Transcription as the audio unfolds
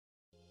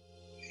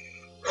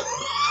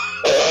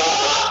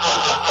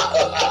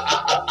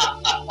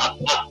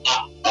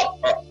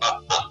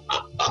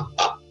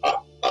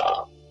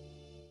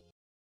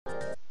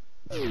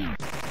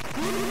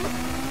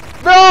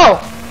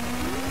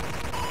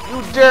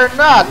better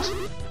not.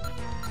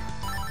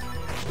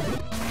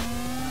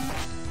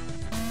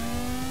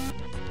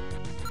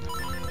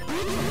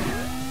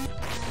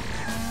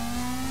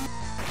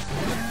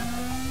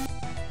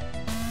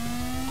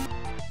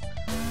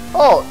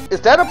 Oh, is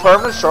that a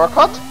permanent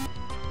shortcut?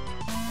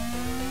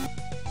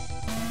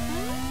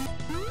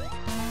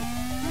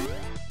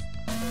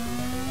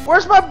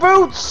 Where's my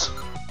boots?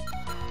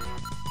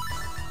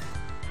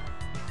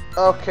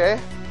 Okay.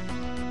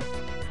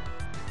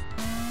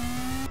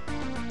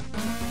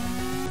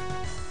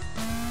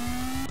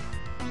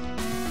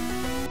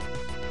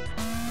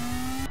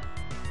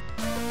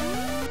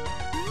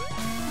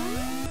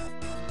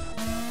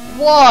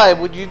 Why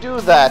would you do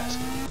that?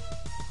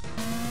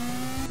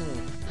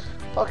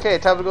 Okay,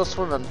 time to go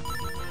swimming.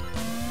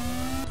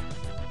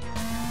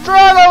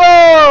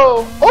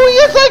 Geronimo! Oh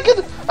yes, I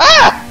can.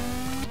 Ah!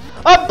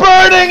 I'm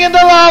burning in the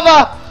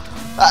lava.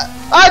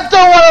 I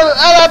don't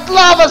want to.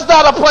 Lava's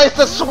not a place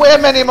to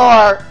swim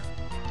anymore.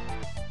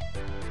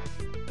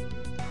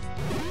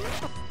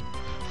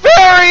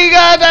 Fairy, you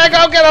gotta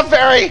go get a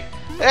fairy.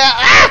 Yeah.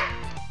 Ah!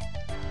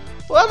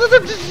 What is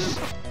it? This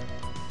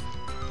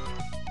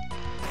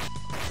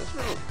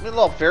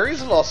little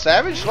fairy's a little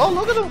savage. Oh,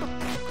 look at him.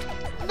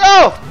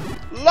 No!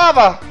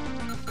 Lava!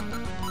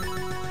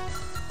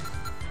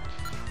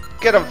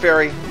 Get him,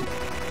 fairy.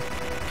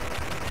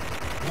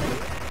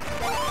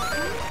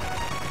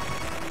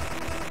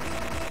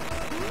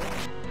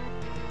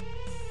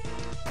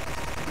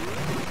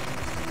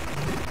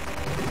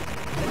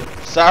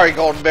 Sorry,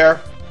 golden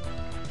bear.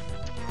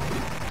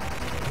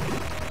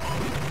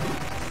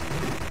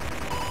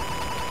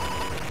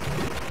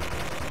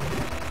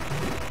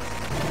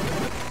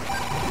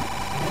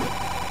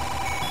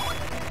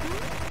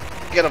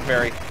 Get him,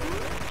 fairy.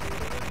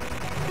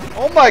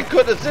 Oh my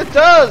goodness, it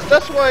does!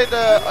 That's why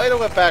the item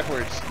went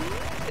backwards.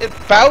 It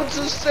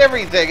bounces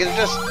everything. It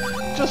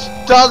just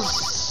does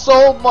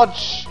so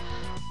much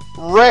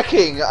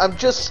wrecking. I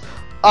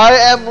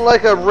am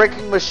like a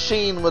wrecking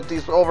machine with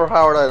these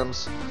overpowered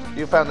items.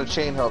 You found a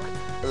chain hook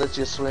that lets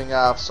you swing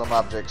off some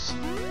objects.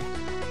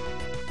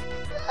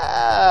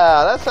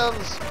 Ah, that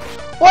sounds...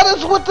 What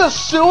is with the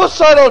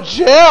suicidal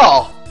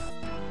jail?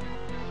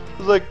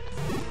 It's like...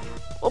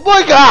 Oh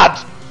my god!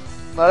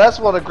 Now that's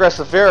one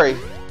aggressive fairy.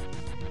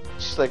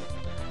 She's like...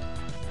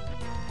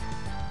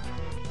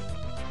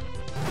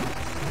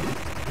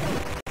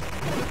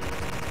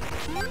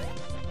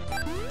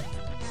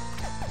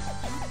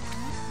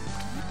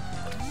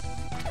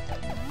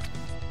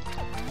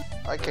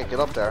 I can't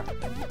get up there.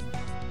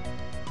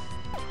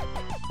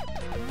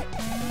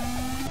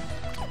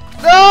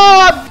 No!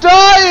 I'm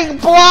dying,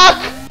 block!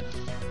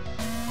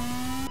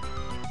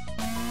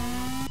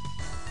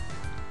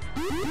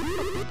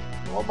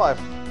 Oh my...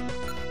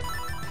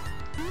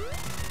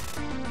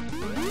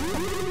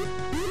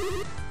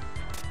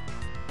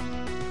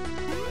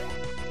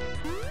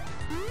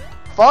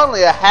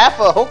 Finally, a half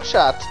a hook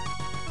shot.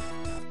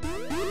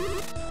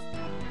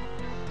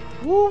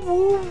 Woo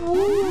woo woo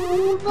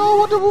woo! No,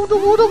 what the woo the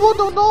woo the woo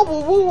the no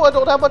woo woo! I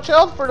don't have much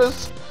health for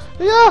this.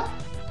 Yeah.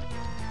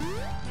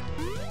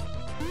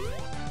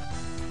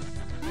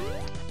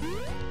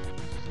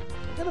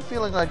 I got a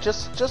feeling I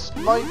just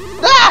might.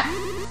 Ah!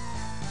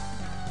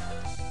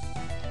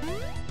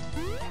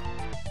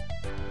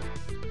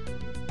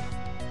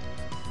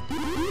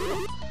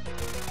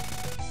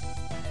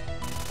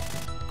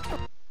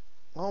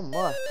 Oh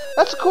my,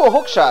 that's a cool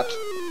hook shot.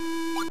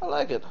 I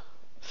like it.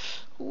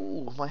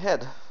 Ooh, my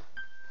head.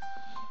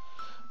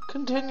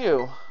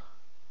 Continue.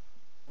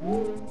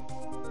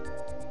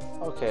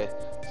 Okay,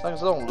 as long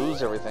as I don't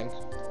lose everything.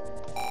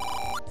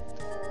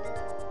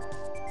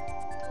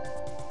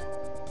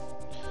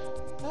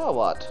 Now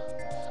what?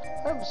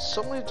 I have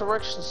so many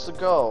directions to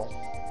go.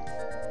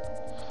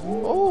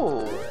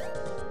 Oh.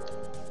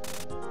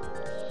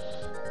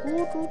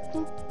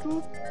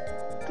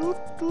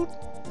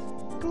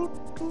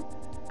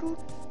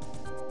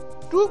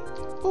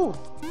 Ooh.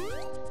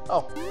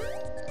 Oh.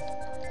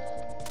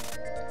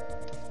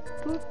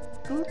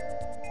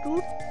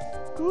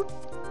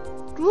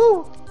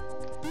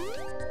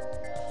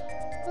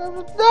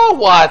 Now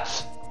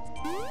what?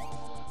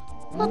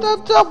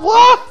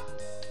 What?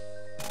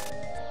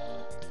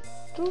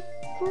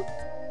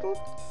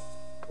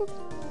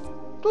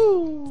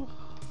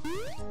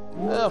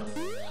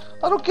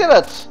 I don't get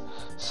it.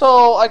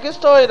 So I guess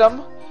the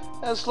item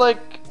is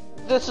like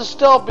this is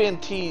still being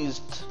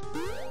teased.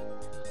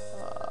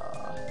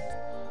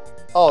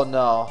 Oh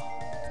no.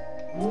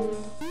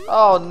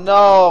 Oh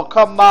no,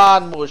 come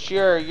on, Moosh,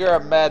 you're a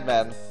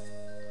madman.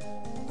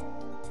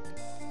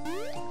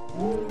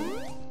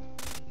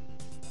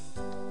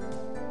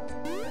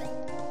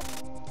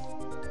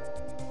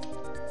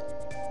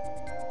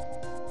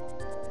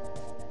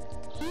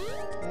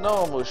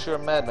 No, Moosh, you're a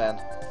madman.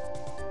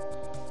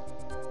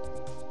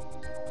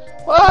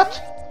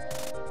 What?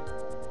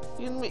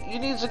 You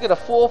need to get a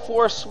full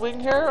force swing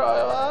here?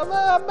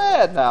 I'm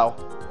mad now.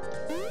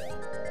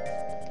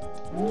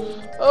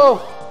 Oh.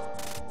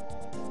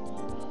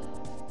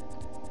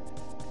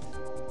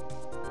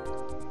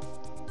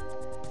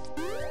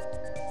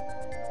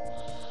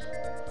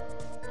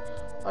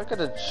 I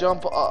gotta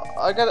jump.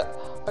 I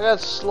gotta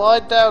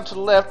slide down to the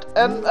left,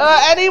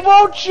 and he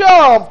won't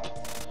jump.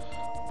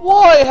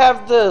 Why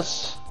have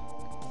this?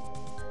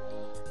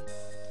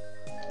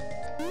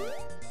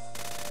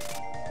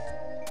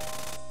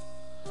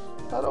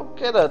 I don't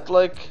get it.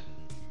 Like,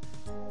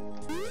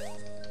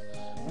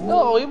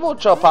 no, he won't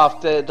jump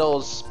off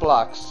those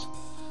blocks.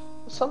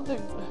 Something.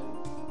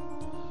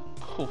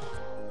 Whew.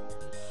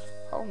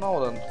 I don't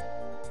know then.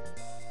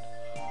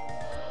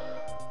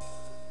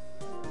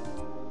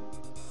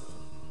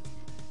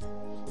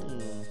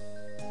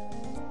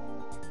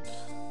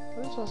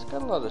 There's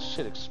got a lot of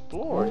shit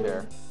explored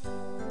here.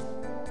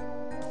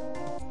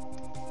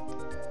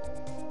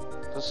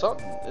 There's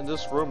something in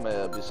this room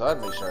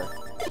beside me, sure.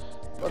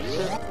 What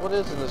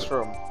is in this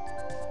room?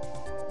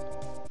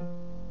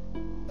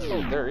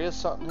 Oh, there is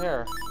something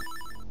here.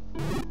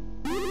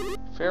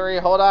 Fairy,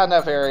 hold on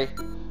now, Fairy.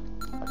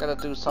 I gotta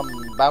do some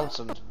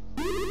bouncing.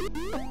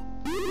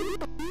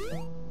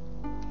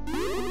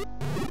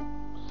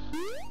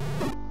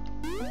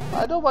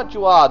 I don't want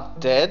you all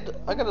dead.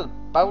 I gotta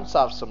bounce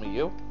off some of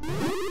you.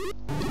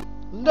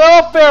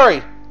 No,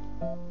 Fairy!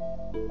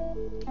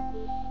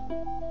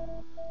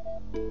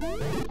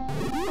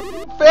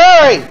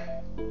 Fairy!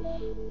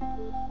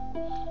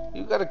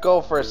 You gotta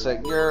go for a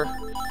sec. You're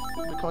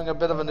becoming a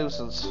bit of a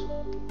nuisance.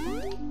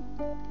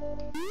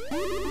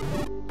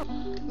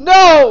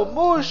 No!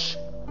 Moosh!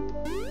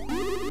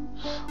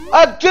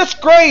 This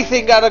gray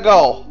thing gotta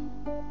go!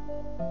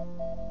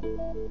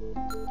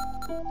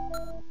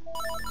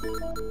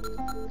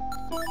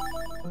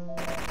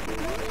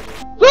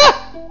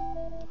 Ah!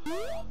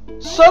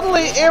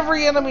 Suddenly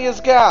every enemy is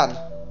gone.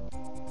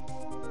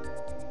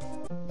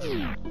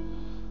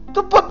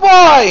 But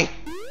why?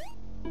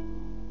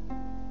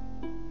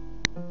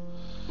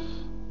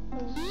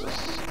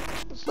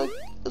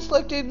 It's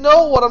like they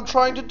know what I'm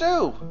trying to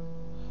do.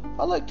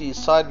 I like these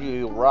side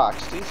view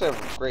rocks. These are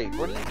great.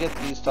 Where do you get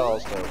these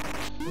tiles to?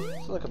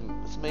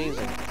 It's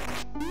amazing.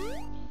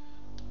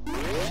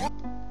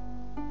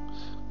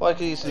 Well, I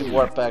can easily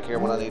warp back here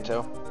when I need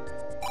to.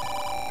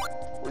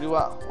 What do you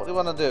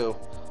want to do?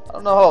 I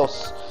don't know.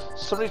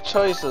 So many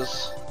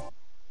choices.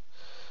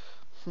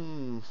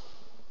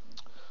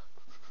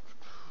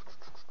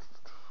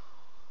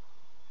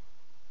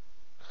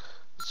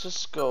 Let's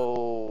just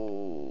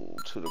go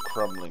to the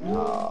crumbling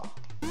hall.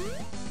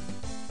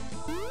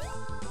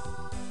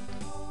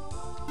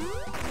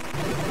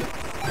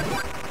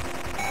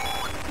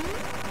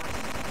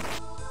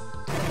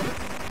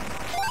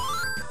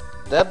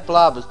 That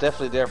blob is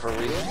definitely there for a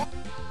reason.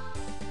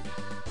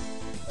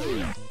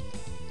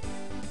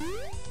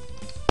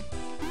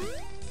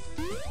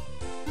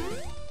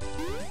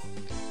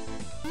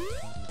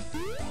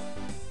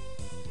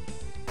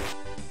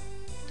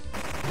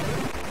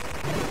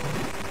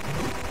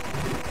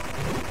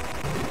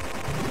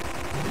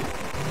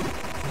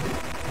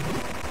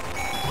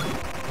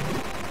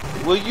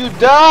 Will you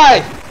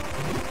die?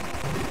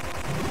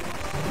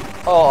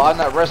 Oh, I'm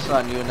not resting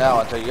on you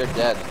now until you're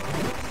dead.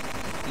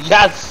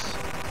 Yes!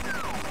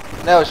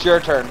 Now it's your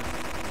turn. I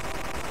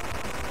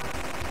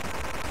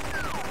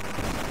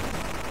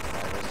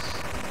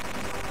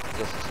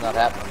guess it's not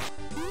happening.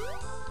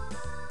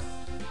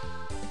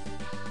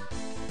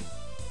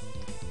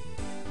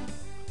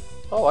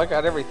 Oh, I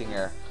got everything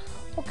here.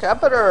 Okay, I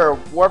better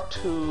warp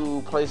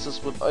to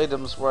places with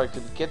items where I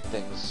can get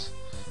things.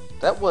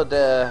 That would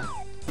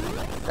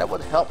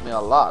help me a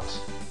lot.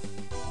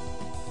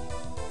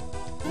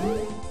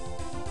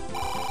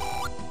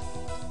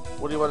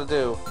 What do you want to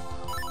do?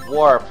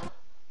 Warp.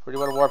 Where do you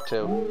want to warp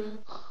to?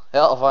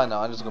 Hell if I know,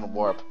 I'm just gonna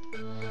warp.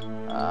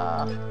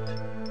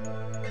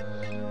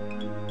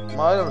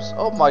 My items,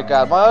 oh my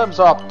god, my items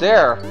are up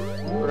there!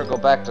 Better go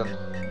back then.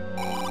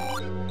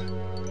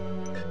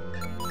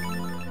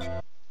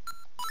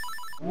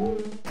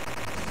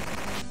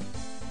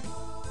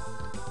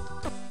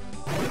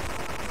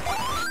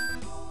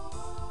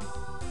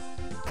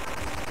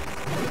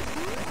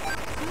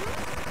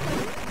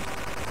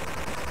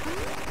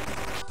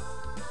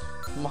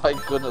 My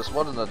goodness,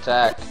 what an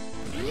attack.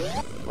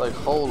 Like,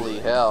 holy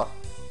hell.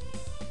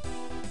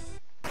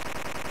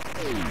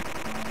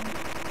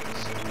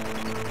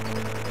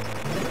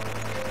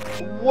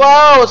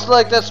 Wow, it's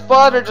like that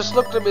spider just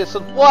looked at me and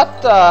said,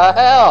 what the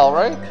hell,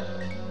 right?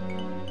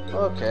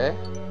 Okay.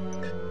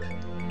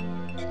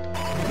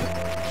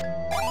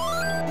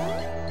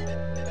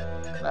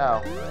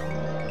 Now,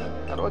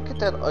 how do I get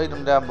that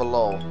item down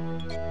below?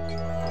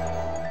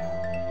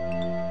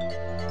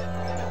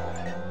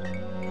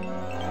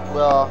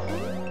 Well,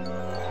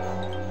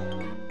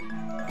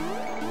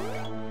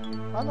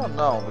 I don't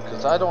know,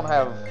 because I don't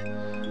have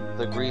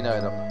the green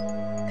item.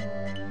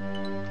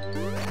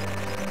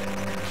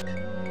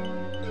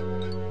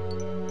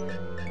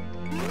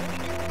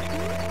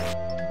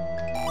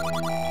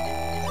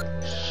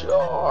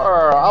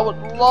 Sure, I would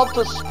love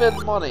to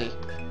spend money.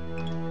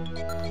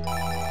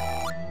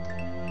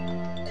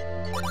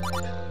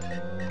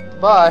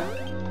 Bye.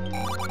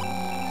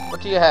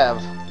 What do you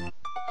have?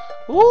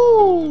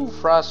 Ooh,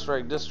 frost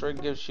ring. This ring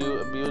gives you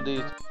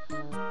immunity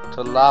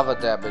to lava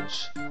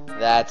damage.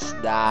 That's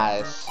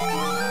nice.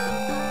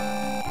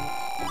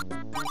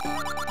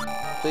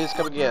 Please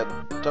come again.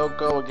 Don't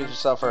go and get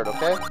yourself hurt,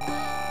 okay?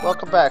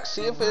 Welcome back.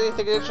 See if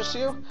anything interests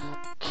you?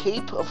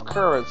 Cape of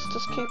Currents.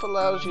 This cape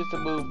allows you to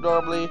move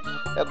normally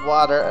in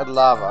water and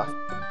lava.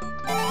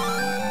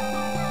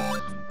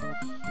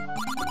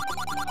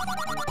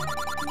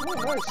 Oh,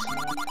 nice.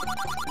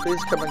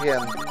 Please come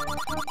again.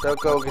 Don't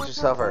go and get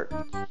yourself hurt.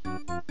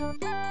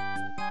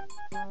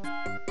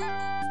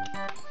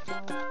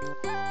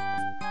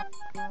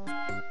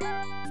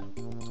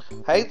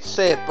 I hate to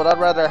say it, but I'd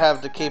rather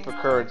have the Cape of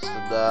Currents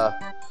than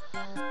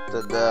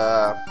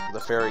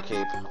the fairy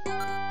cape.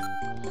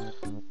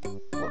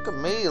 Look at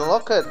me!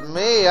 Look at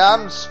me!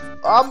 I'm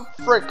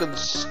freaking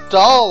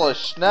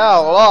stylish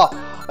now.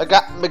 Oh, I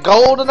got my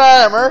golden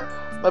armor,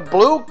 my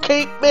blue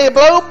cape, my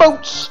blue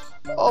boots.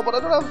 Oh, but I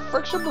don't have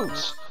friction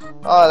boots.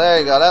 Oh, there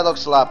you go. That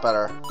looks a lot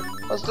better.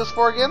 What's this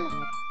for again?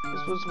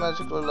 These boots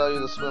magically allow you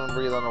to swim and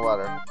breathe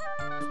underwater.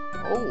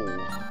 Oh,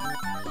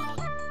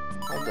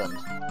 well done.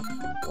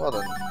 Well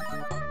done.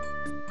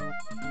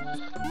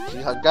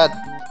 Gee,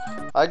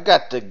 I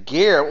got the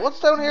gear. What's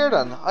down here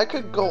then? I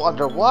could go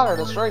underwater,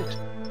 that's right.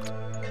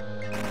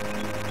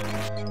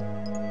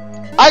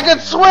 I can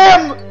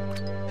swim!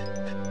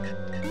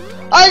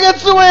 I can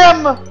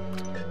swim!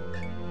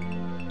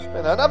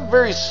 Man, I'm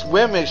very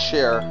swimmish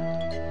here.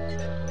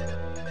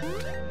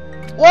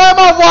 Why am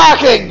I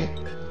walking?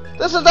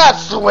 This is not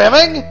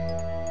swimming!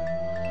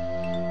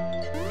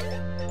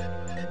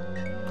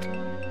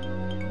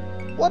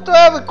 What do I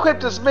have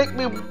equipped to make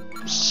me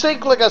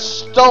sink like a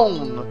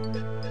stone?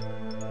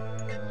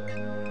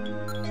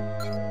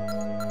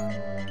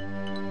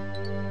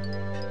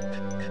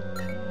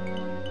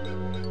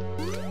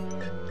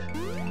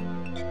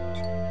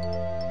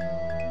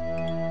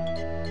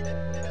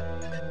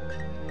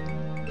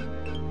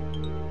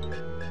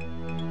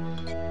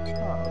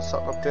 Oh, there's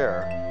something up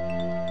there.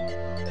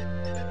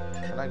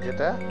 Can I get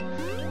that?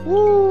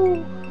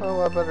 Woo!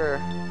 Oh, I better...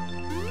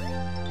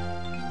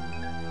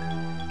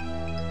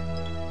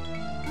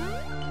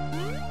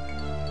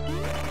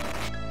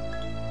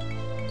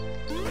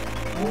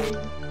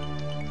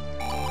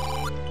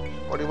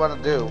 What do you want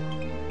to do?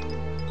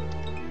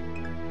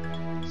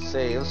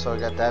 Save, so I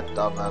got that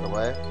done out of the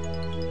way.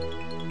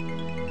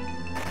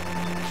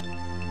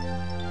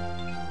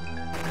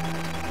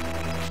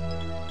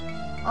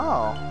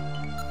 Oh.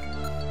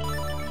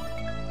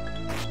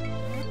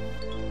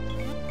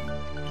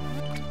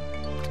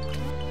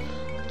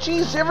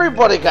 Jeez,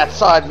 everybody got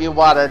side view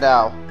water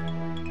now.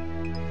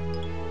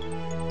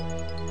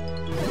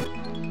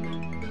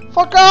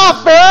 Fuck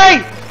off,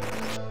 fairy!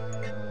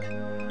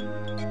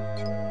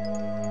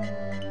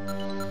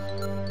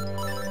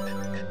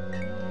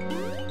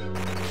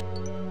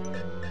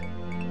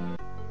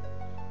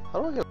 How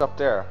do I get up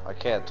there? I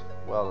can't.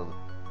 Well then.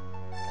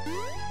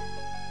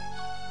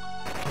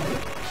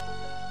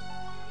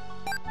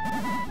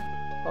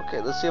 Okay,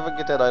 let's see if I can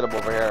get that item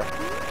over here.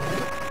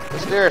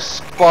 Is there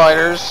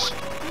spiders?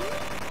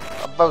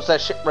 I'll bounce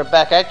that shit right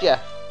back at ya.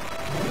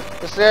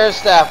 Is there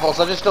Staffles?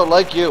 I just don't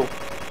like you.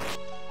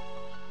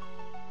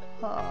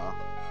 Huh.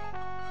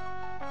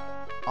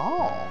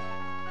 Oh.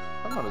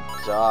 I'm gonna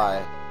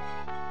die.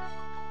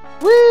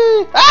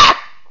 Whee! Ah!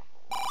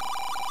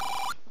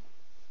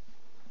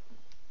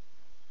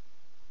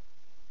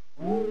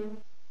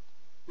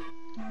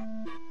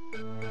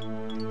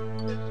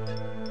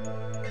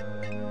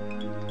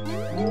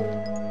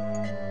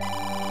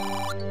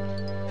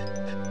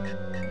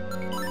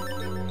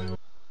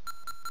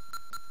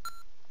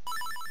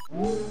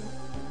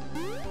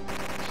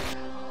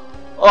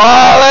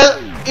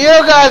 Oh,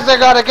 you guys are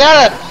gonna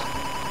get it!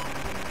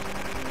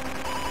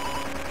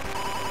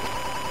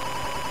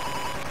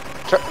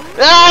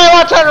 I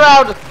want to turn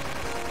around!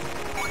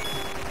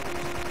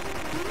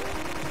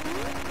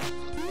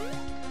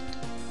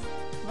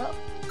 No.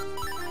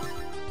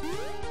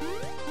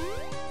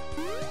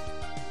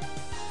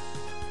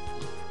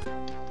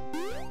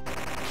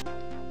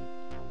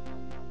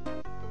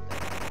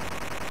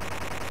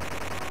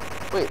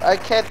 Wait, I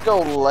can't go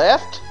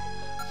left?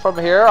 From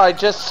here, I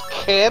just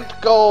can't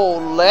go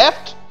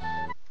left?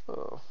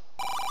 Oh.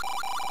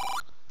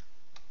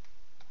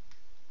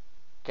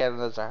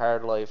 Canada's a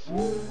hard life.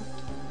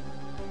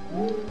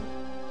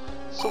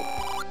 So...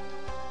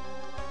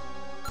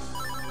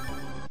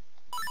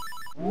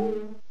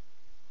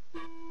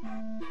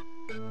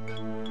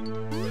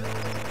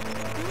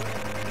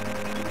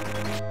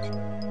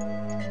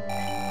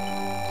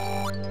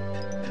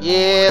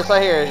 Yes,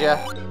 I hear ya.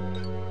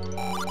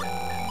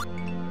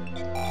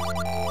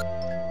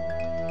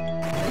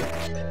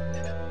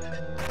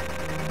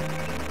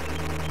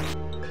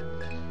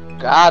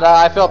 God,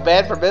 I feel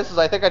bad for Mrs.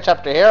 I think I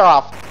chopped her hair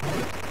off.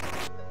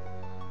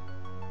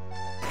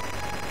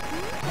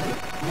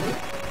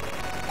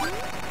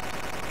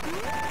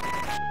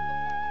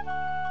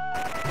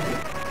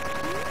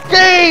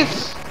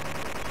 Geese!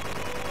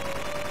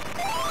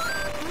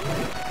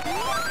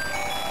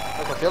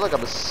 I feel like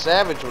I'm a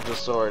savage with this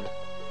sword.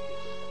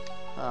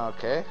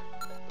 Okay.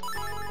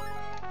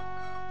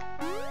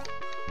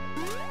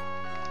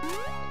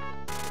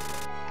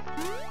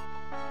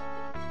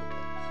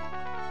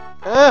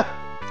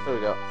 Here we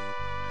go.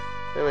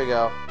 Here we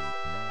go.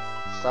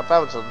 Stop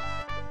bouncing.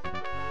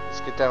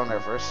 Let's get down there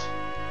first.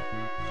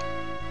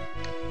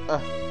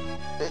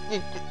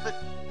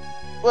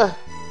 What?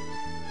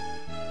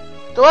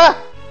 Do I?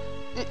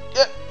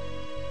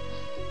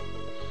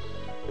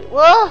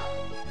 What?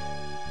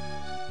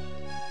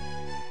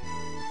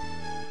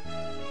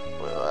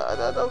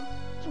 I don't.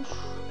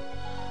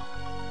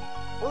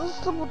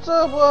 What's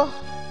up?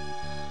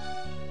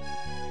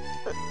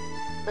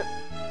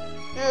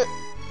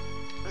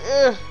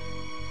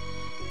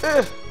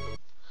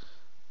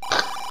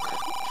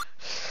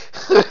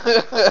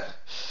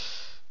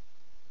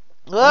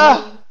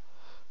 Ah!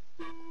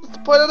 What's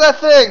the point of that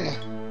thing?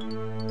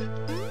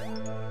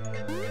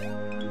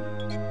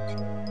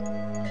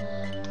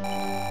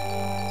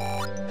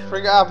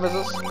 Frig off,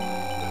 missus.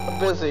 I'm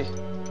busy.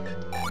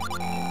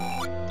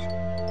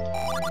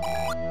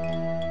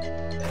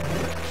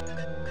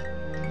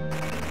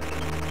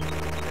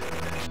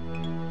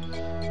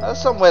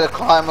 That's some way to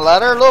climb a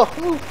ladder. Look.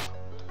 Woo.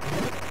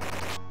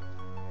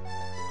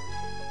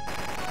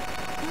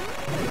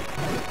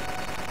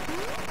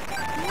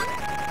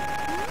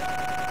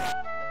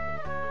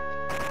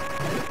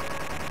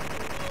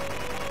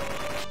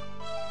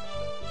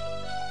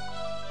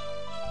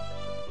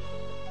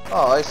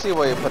 Oh, I see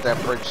why you put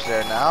that bridge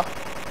there now.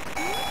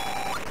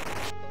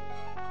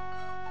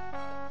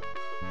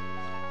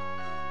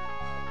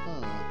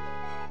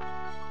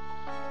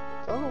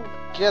 I don't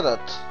get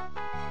it.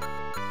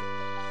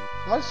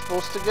 Am I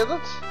supposed to get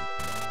it?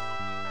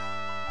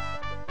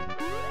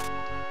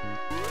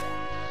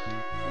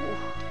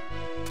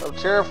 Ooh, I'm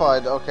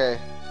terrified. Okay.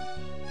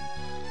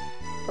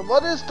 But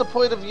what is the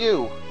point of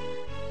view?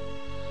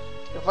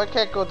 If I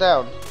can't go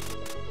down.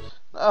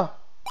 No.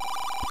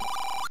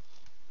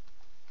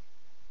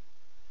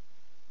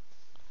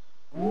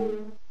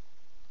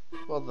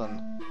 Well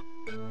then,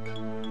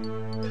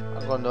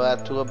 I'm going to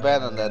have to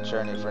abandon that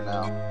journey for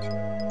now.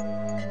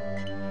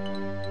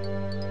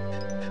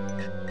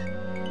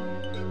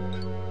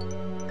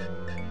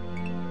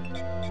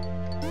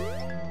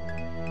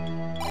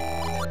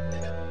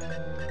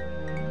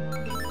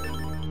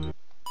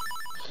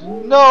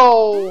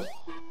 No!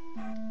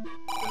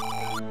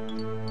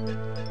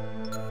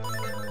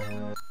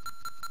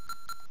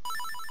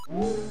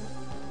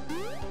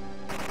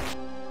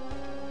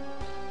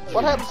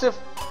 What happens if...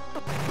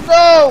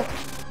 No!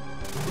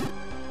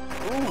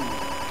 Ooh.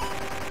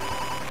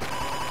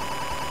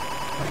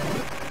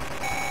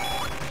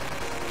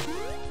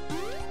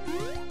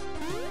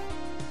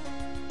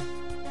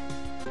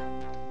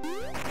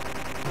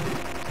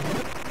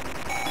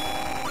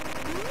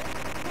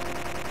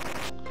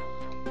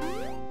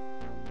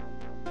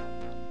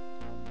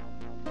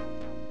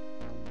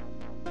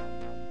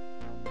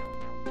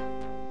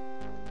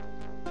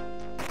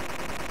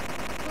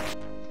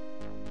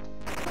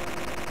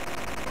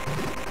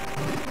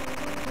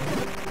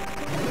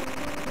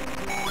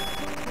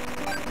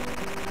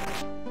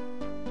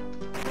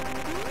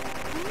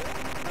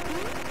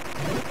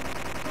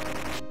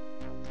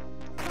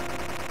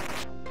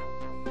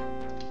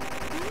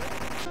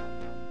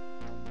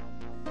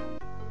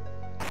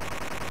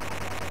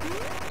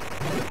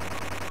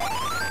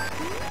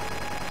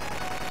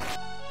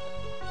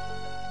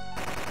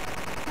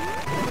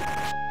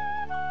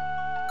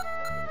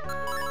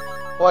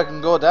 Oh, I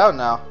can go down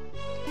now.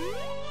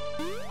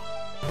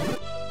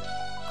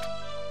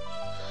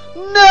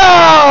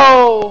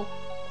 No!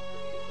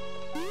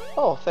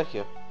 Oh, thank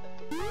you.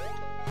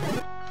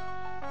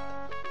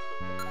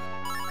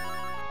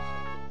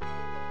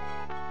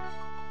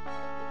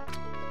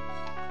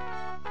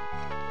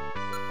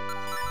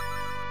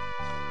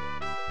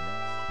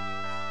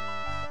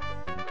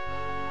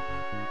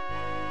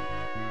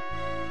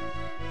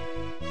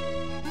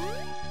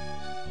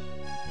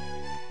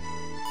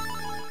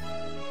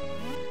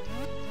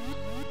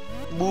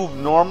 Move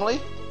normally?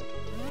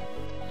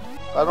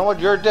 I don't know what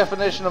your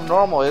definition of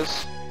normal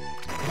is.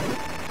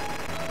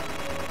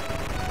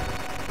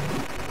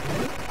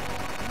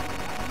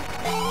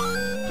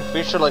 The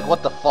fish are like,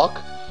 what the fuck?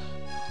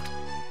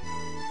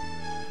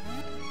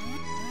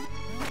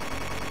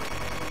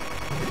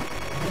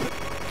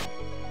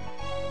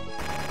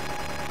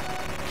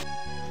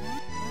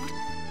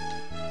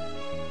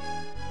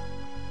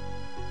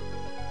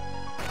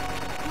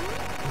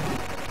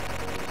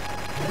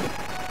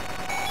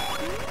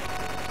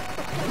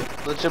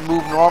 Let you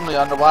move normally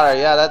underwater.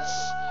 Yeah, that's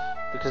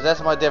because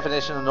that's my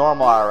definition of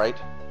normal, alright.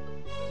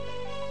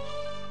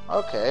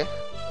 Okay.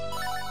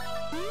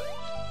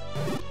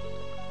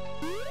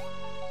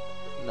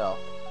 No,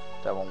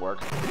 that won't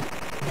work.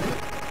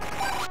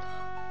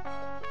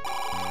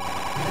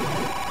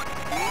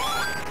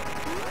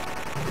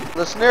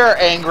 Listen here,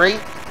 angry.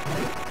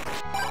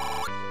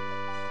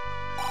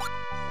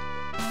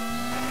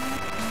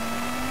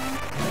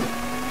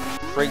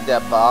 Frig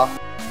that ball.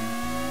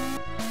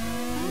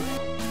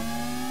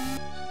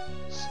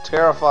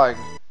 Terrifying.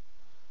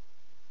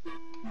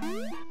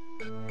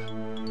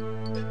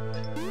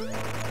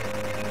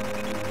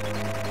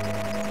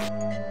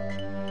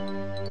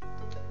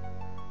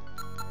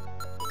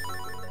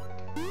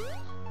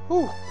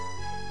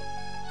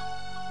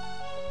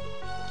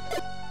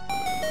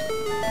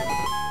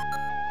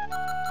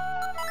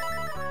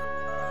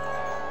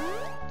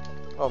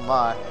 Oh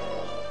my.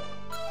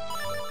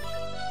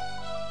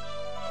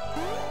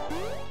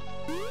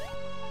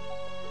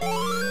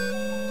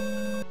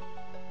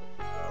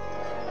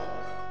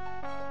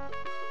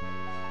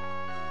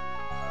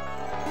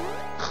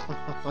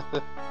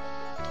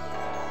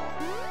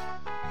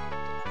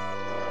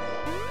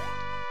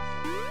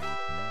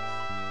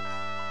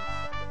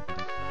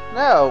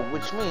 No,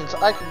 which means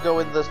I can go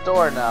in this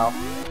door now.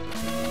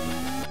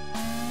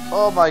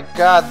 Oh my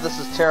god, this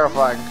is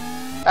terrifying.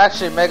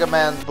 Actually, Mega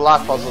Man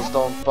block puzzles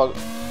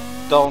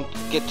don't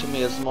get to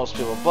me as most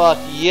people, but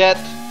yet,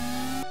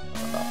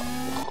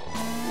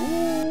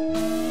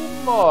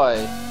 ooh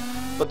boy.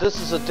 But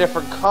this is a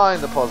different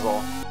kind of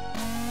puzzle.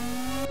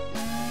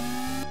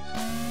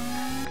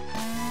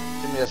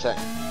 Give me a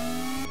second.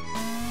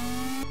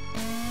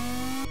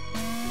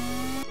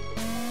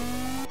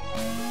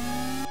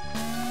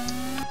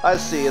 I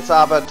see, it's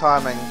all about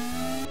timing.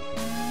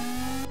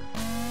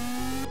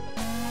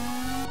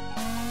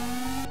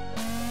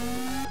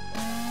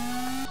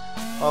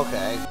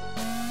 Okay.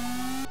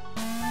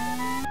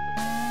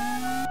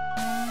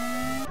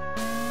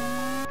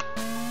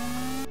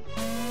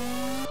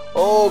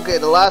 Okay,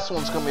 the last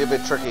one's gonna be a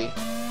bit tricky.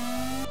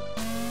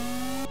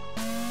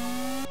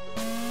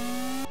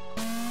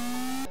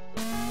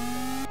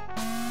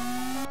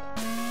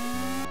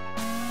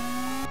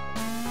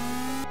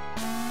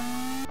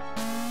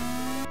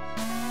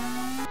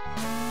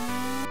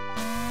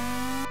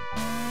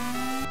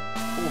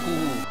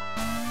 Ooh.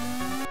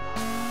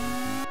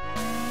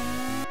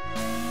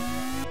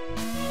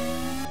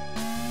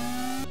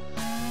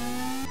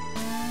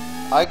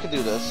 I could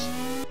do this.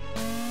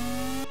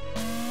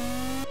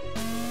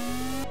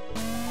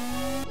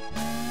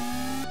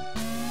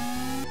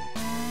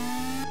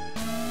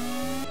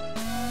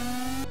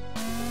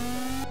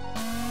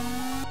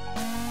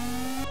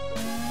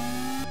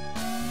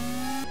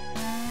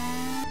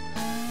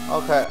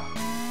 Okay.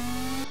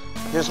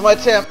 Here's my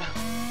tip.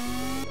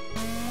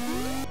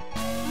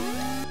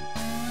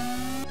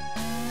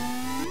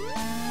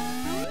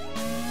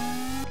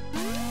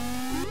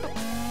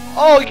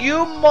 Oh,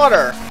 you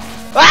mother!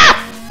 Ah!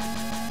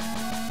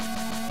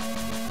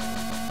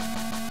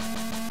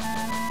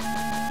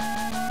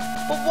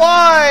 But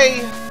why?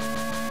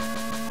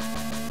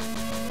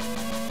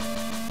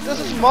 This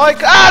is my...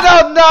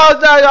 Ah,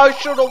 no, I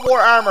should have wore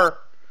armor.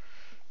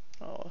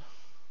 Oh.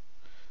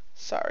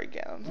 Sorry,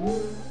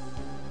 Ganon.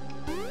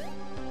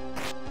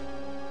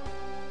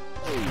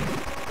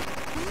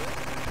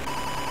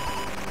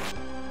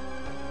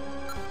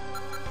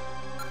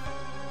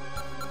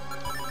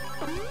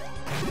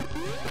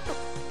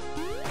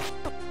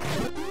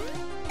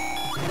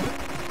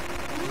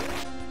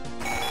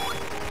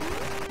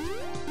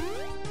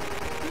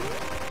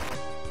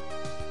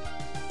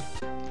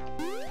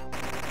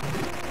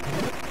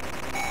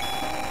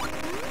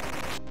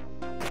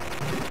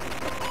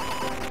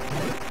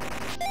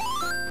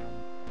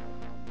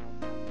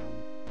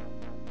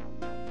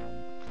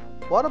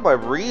 What am I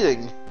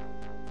reading?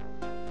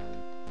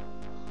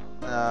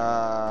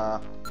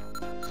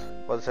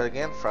 What is that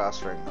again?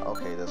 Fast ring.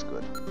 Okay, that's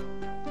good.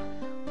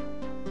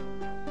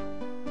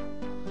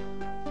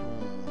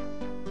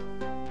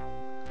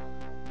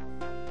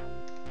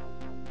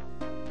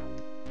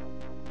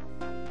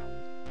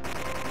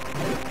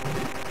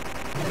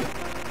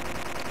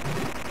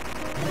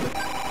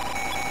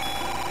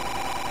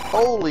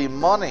 Holy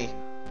money!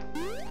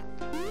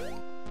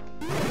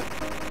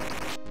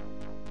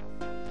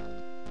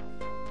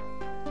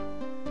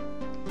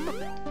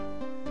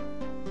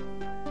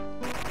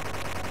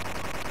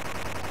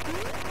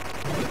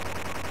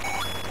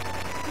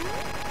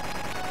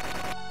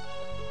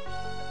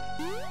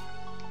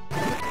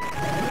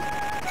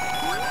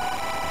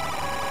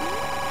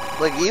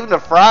 Like, even the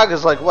frog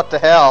is like, what the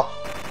hell?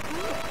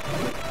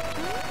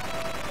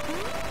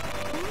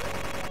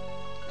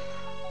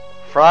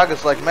 Frog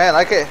is like, man,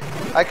 I can't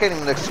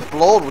even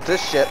explode with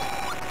this shit.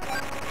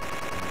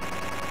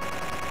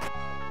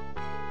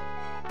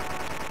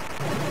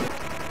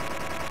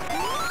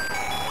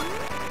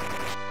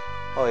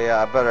 Oh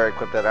yeah, I better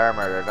equip that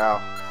armor there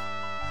now.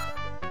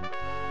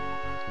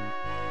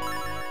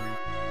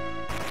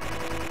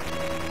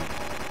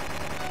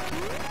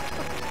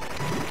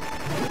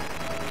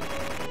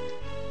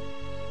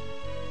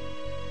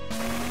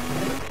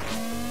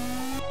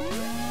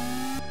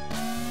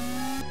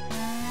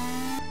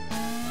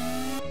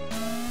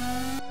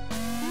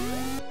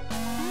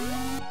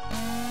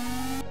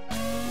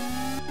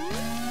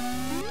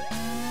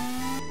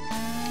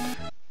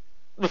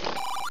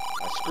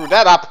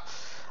 That up.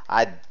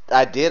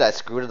 I did. I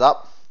screwed it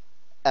up,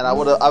 and I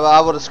would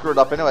have screwed it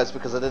up anyways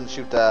because I didn't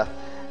shoot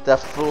the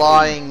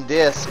flying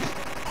disc.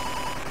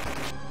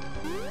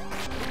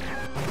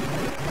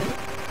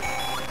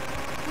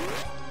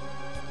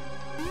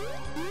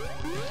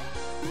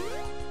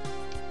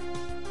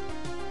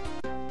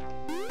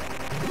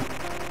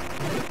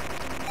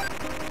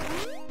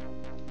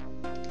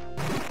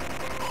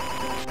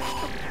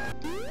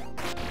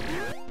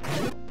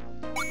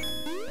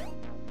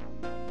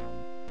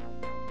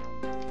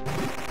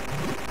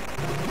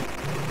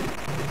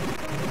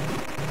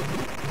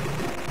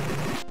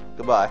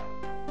 Goodbye.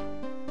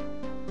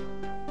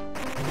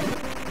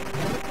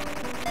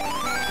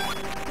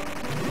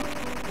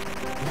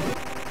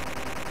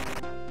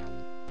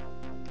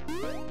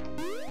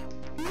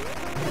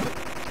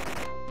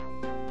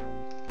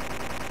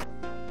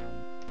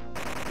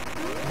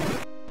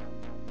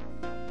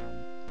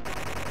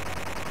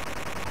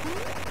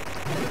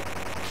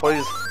 Or he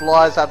just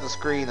flies out the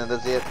screen and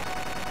that's it.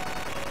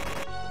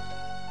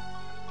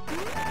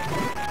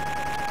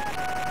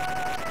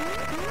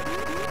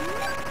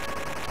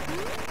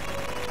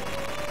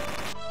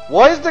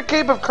 Why is the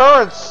cape of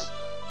currents?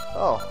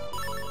 Oh,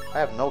 I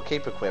have no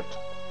cape equipped.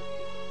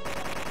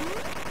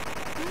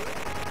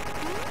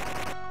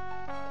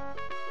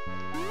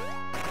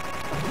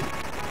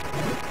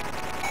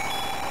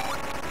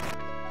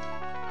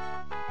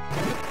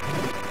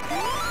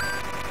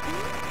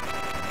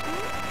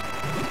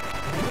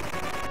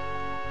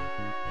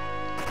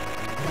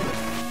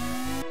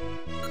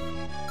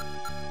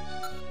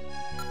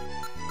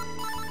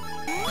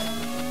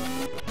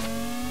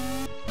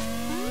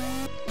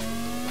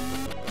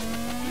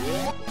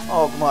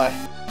 Oh my.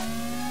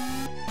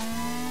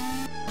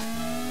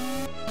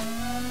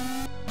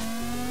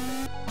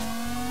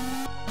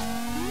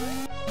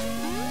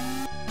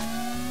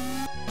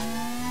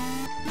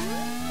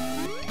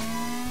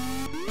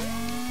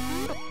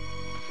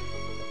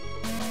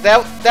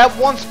 That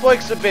one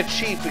spike's a bit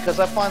cheap because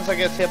I find I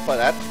get hit by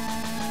that.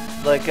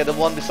 Like the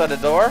one beside the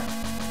door.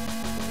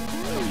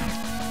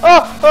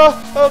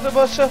 Oh, the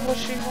bus was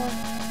she one.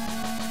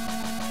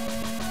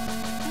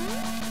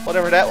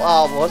 Whatever that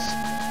was.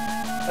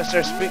 I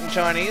start speaking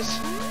Chinese.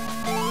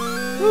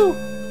 Woo!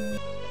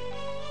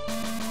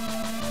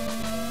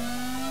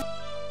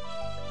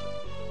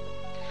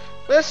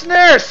 Listen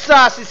there,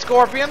 saucy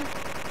scorpion!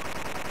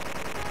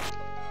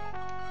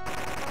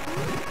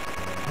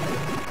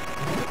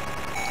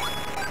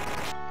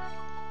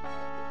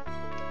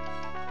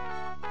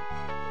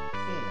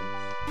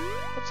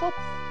 What's up?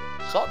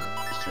 Something.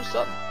 Is there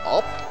something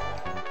up?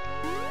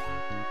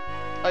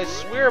 I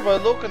swear by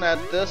looking at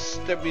this,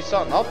 there'd be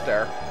something up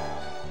there.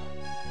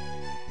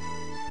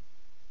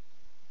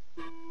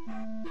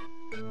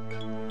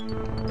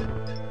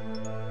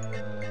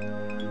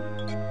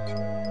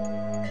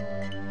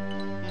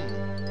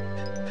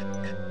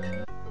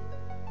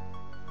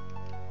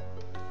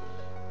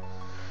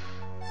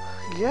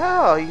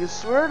 Yeah, you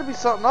swear to be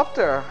something up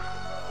there.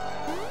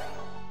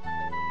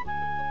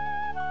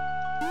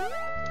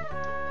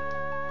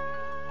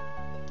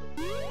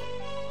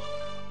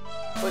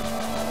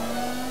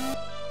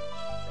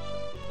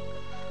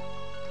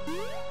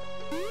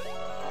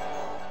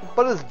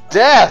 But it's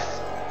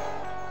death!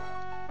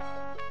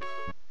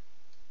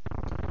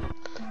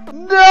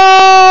 No!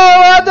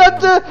 I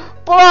did the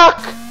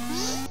block!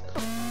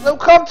 Now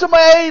come to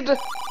my aid!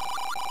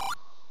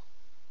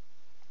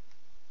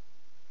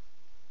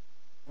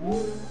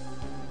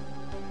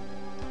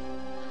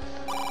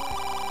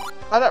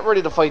 I'm not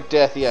ready to fight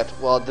death yet.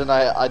 Well, then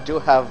I do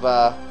have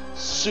a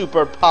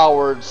super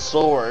powered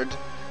sword,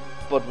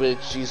 but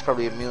which she's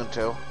probably immune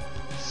to.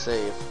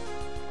 Save.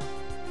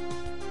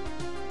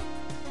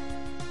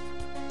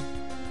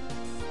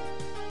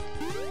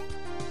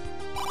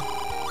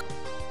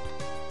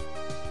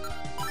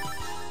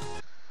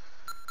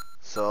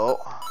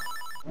 So.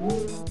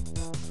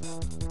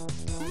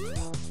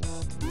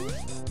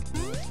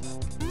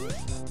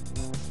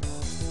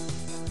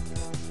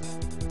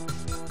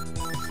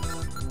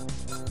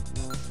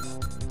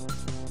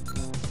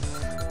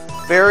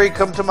 Fairy,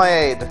 come to my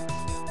aid.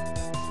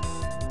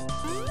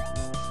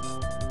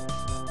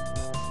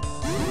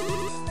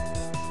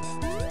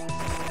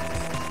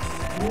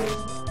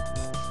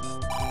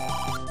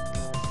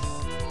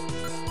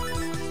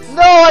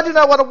 No, I do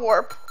not want to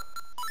warp.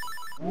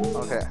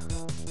 Okay.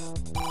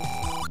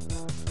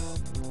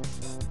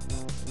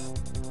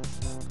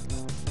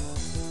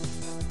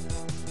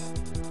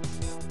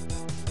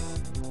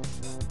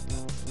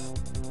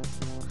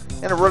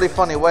 In a really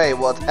funny way,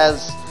 well, it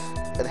has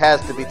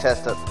to be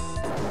tested.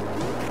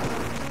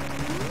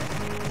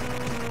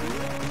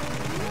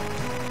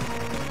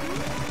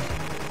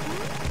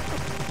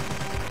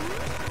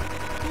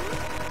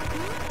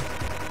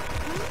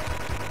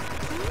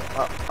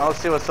 I'll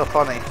see what's so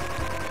funny.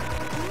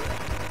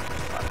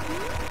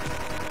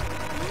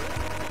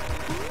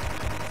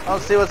 I'll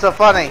see what's so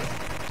funny.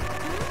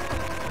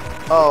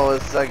 Oh,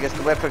 I guess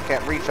the weapon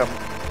can't reach him.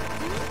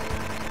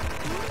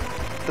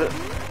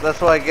 That's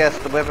why I guess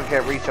the weapon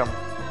can't reach him.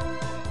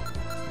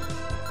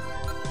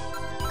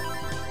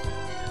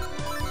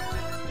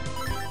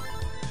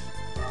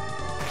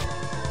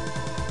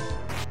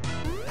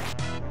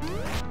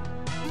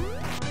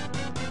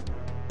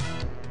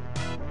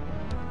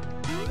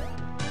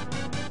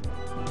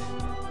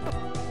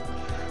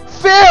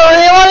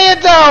 Fairy, what are you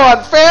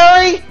doing,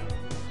 Fairy?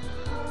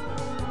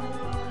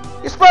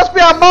 You're supposed to be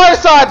on my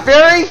side,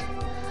 Fairy.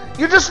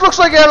 You just looks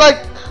like I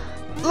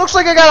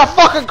got a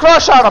fucking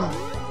crush on him.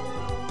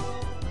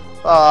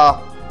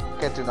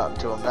 Can't do nothing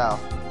to him now.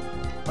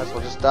 Might as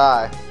well just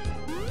die.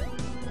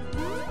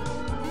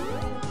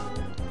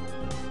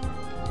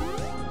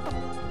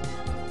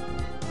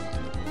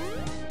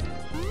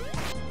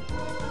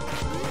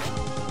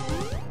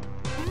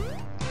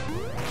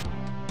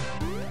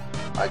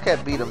 I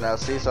can't beat him now,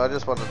 see, so I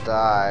just want to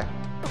die.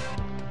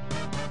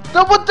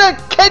 No, what the?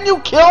 Can you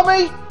kill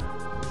me?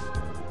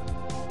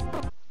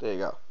 There you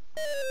go.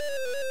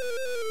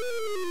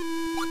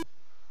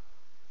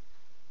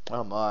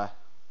 Oh my.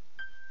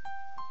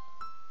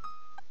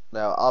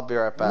 Now, I'll be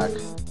right back.